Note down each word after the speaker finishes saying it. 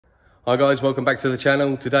Hi guys, welcome back to the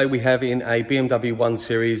channel. Today we have in a BMW 1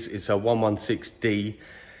 Series, it's a 116D,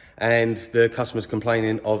 and the customer's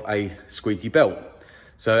complaining of a squeaky belt.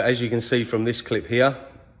 So as you can see from this clip here,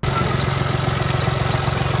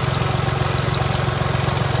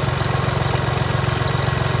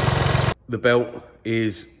 the belt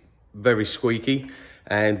is very squeaky,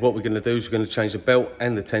 and what we're going to do is we're going to change the belt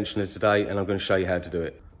and the tensioner today, and I'm going to show you how to do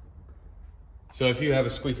it. So if you have a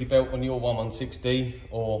squeaky belt on your 116D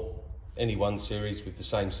or any 1 Series with the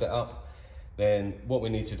same setup, then what we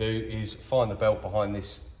need to do is find the belt behind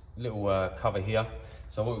this little cover here.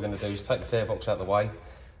 So what we're going to do is take this airbox out of the way.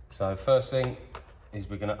 So first thing is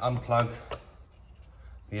we're going to unplug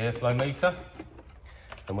the airflow meter,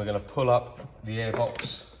 and we're going to pull up the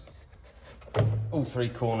airbox all 3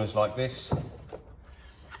 corners like this,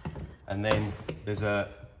 and then there's a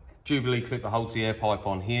Jubilee clip that holds the air pipe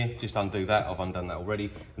on here. Just undo that. I've undone that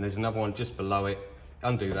already, and there's another one just below it.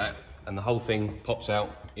 Undo that, and the whole thing pops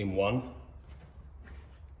out in one.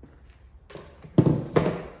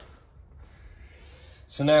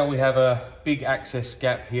 So now we have a big access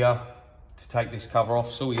gap here to take this cover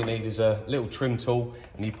off. So all you need is a little trim tool,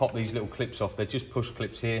 and you pop these little clips off. They're just push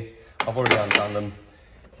clips here. I've already undone them,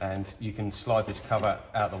 and you can slide this cover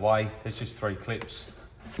out of the way. There's just 3 clips.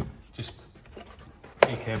 Just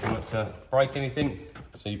be careful not to break anything.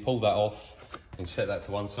 So you pull that off and set that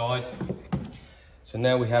to one side. So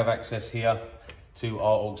now we have access here to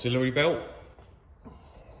our auxiliary belt.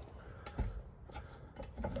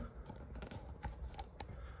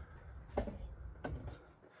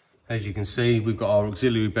 As you can see, we've got our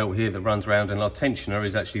auxiliary belt here that runs around, and our tensioner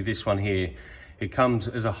is actually this one here. It comes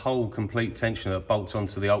as a whole complete tensioner that bolts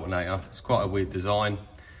onto the alternator. It's quite a weird design,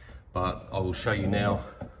 but I will show you now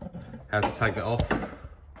how to take it off.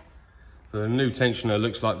 So the new tensioner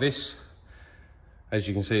looks like this. As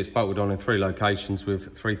you can see, it's bolted on in 3 locations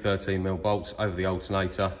with 3 13mm bolts over the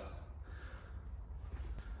alternator.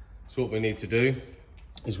 So what we need to do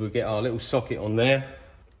is we'll get our little socket on there,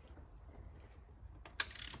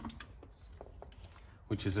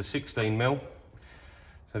 which is a 16mm.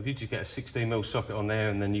 So if you just get a 16mm socket on there,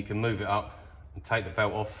 and then you can move it up and take the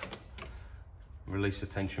belt off, release the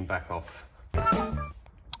tension back off.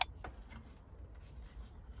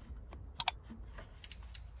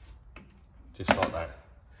 Just like that.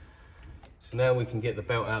 So now we can get the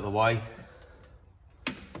belt out of the way.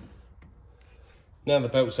 Now the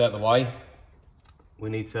belt's out of the way, we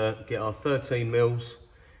need to get our 13mm,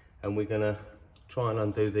 and we're going to try and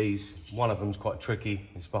undo these. One of them's quite tricky.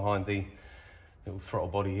 It's behind the little throttle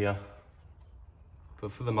body here,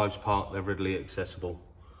 but for the most part they're readily accessible.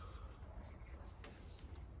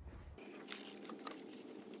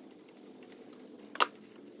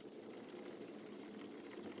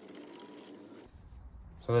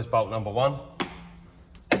 So there's bolt number 1.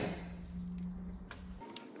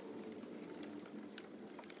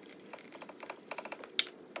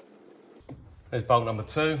 There's bolt number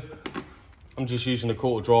 2. I'm just using a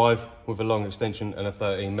 1/4 drive with a long extension and a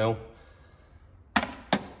 13mm.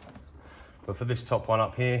 But for this top one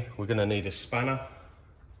up here, we're going to need a spanner.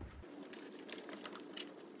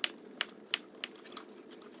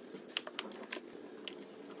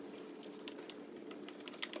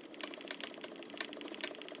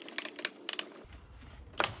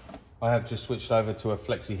 I have just switched over to a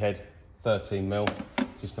flexi head 13mm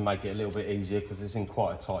just to make it a little bit easier, because it's in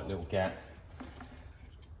quite a tight little gap.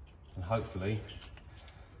 And hopefully,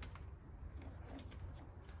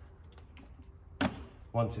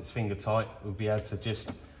 once it's finger tight, we'll be able to just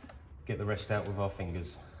get the rest out with our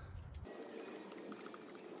fingers.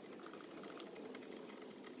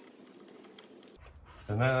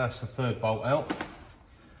 So now that's the 3rd bolt out.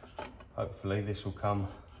 Hopefully this will come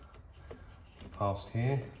past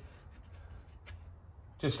here.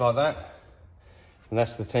 Just like that, and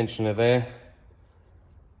that's the tensioner there.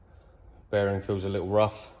 Bearing feels a little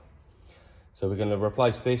rough, so we're going to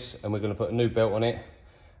replace this, and we're going to put a new belt on it,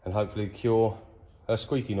 and hopefully cure a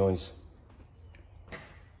squeaky noise.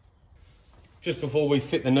 Just before we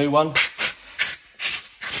fit the new one,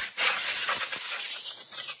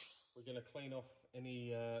 we're going to clean off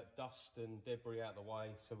any dust and debris out of the way,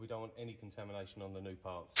 so we don't want any contamination on the new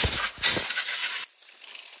parts.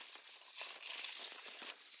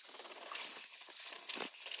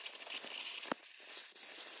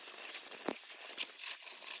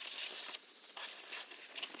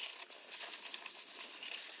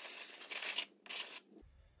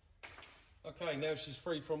 Okay, now she's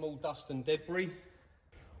free from all dust and debris.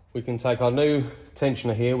 We can take our new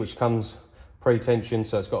tensioner here, which comes pre-tensioned,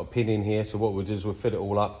 so it's got a pin in here. So what we'll do is we'll fit it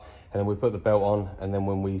all up, and then we put the belt on, and then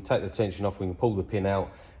when we take the tension off, we can pull the pin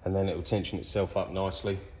out, and then it will tension itself up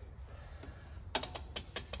nicely.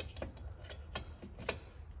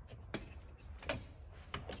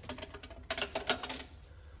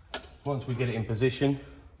 Once we get it in position,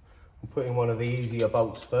 we'll put in one of the easier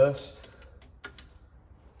bolts first,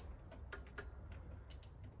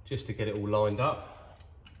 just to get it all lined up.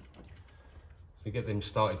 So get them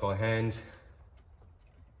started by hand,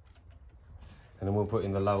 and then we'll put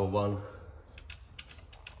in the lower one.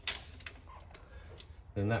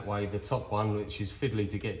 And that way the top one, which is fiddly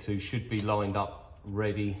to get to, should be lined up,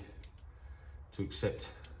 ready to accept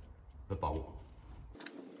the bolt.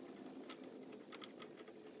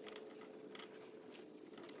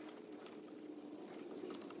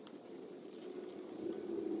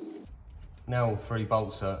 Now all 3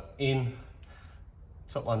 bolts are in.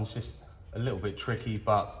 Top one's just a little bit tricky,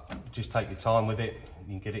 but just take your time with it. You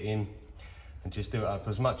can get it in and just do it up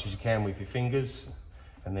as much as you can with your fingers,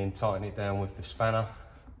 and then tighten it down with the spanner.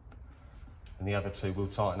 And the other 2 will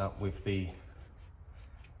tighten up with the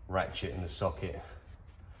ratchet and the socket,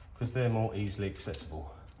 because they're more easily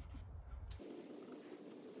accessible.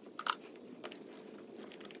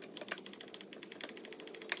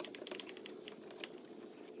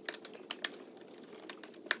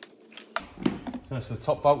 So that's the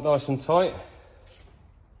top bolt nice and tight.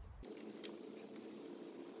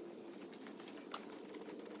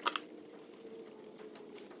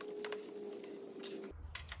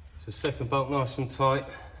 So second bolt nice and tight,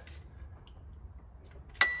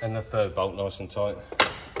 and the third bolt nice and tight.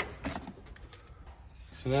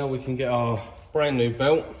 So now we can get our brand new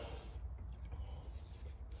belt,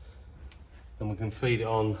 and we can feed it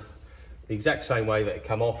on the exact same way that it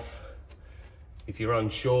come off. If you're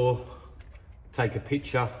unsure, take a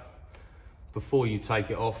picture before you take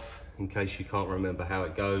it off, in case you can't remember how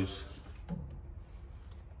it goes.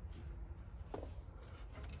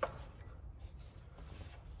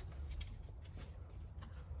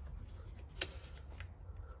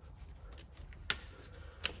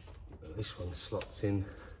 This one slots in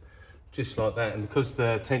just like that, and because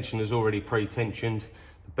the tensioner is already pre-tensioned,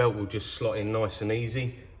 the belt will just slot in nice and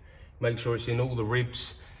easy. Make sure it's in all the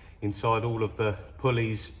ribs, inside all of the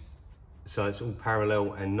pulleys, so it's all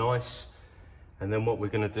parallel and nice. And then what we're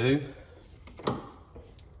going to do,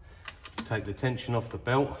 take the tension off the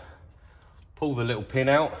belt, pull the little pin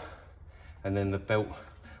out, and then the belt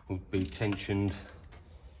will be tensioned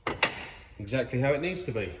exactly how it needs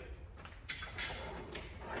to be.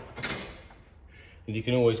 And you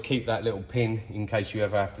can always keep that little pin in case you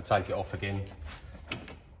ever have to take it off again.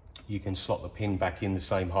 You can slot the pin back in the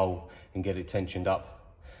same hole and get it tensioned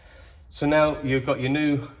up. So now you've got your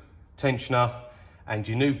new tensioner and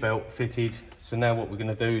your new belt fitted. So now what we're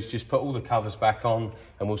going to do is just put all the covers back on,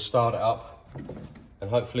 and we'll start it up, and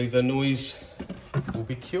hopefully the noise will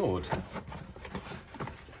be cured. So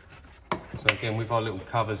again, with our little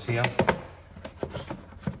covers here,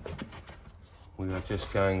 we are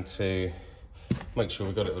just going to make sure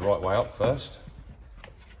we've got it the right way up first.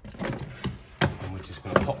 And we're just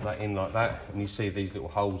going to pop that in like that, and you see these little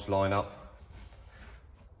holes line up.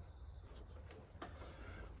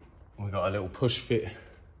 We've got a little push fit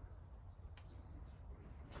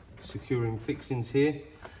securing fixings here.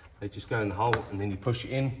 They just go in the hole, and then you push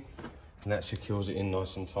it in, and that secures it in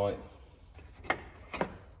nice and tight.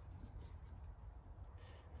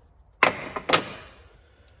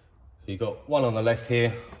 You've got one on the left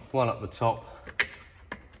here, one up the top,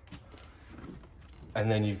 and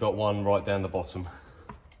then you've got one right down the bottom.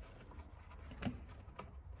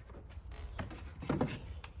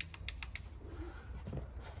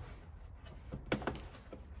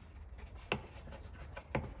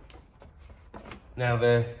 Now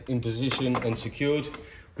they're in position and secured,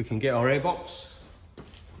 we can get our airbox.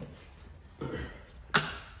 And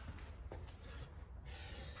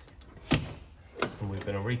we're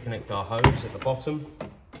going to reconnect our hose at the bottom.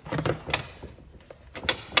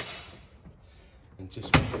 And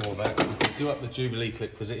just before that, we can do up the Jubilee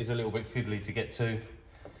clip, because it is a little bit fiddly to get to.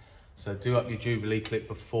 So do up your Jubilee clip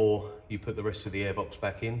before you put the rest of the airbox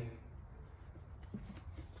back in.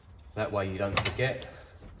 That way you don't forget.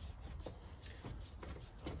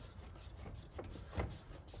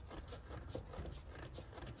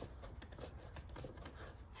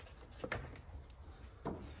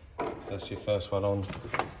 That's your first one on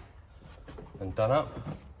and done up.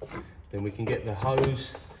 Then we can get the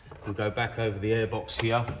hose and go back over the airbox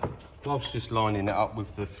here, whilst just lining it up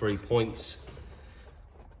with the 3 points.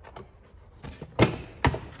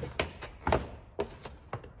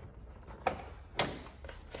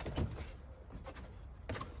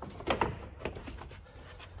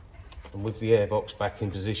 And with the airbox back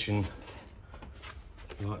in position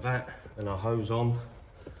like that, and our hose on,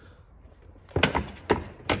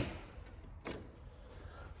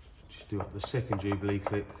 do up the second Jubilee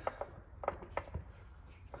clip,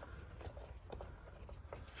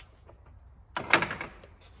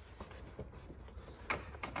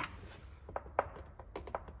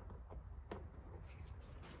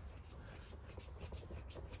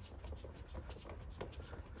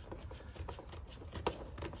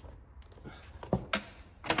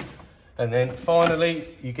 And then finally,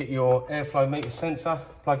 you get your airflow meter sensor,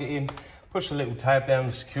 plug it in, push the little tab down,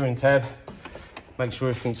 the securing tab, make sure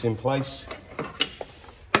everything's in place.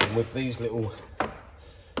 And with these little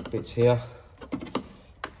bits here,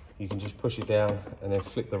 you can just push it down and then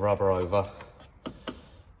flip the rubber over,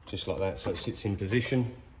 just like that, so it sits in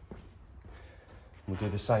position. We'll do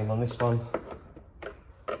the same on this one.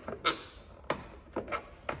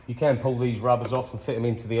 You can pull these rubbers off and fit them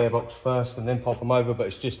into the airbox first and then pop them over, but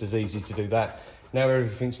it's just as easy to do that. Now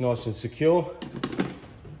everything's nice and secure.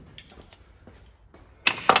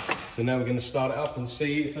 So now we're going to start it up and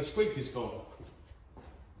see if the squeak is gone.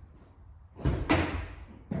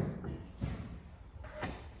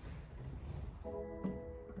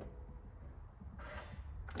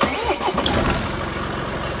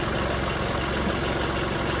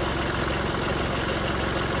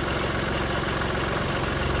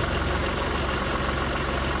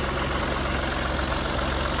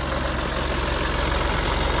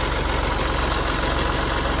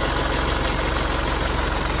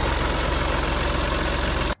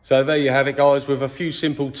 So there you have it, guys. With a few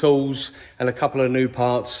simple tools and a couple of new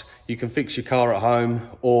parts, you can fix your car at home,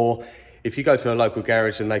 or if you go to a local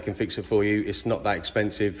garage and they can fix it for you, it's not that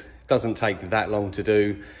expensive. It doesn't take that long to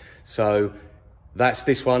do. So that's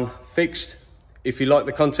this one fixed. If you like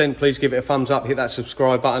the content, please give it a thumbs up, hit that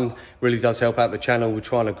subscribe button. It really does help out the channel. We're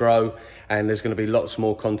trying to grow and there's going to be lots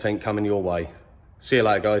more content coming your way. See you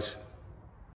later, guys.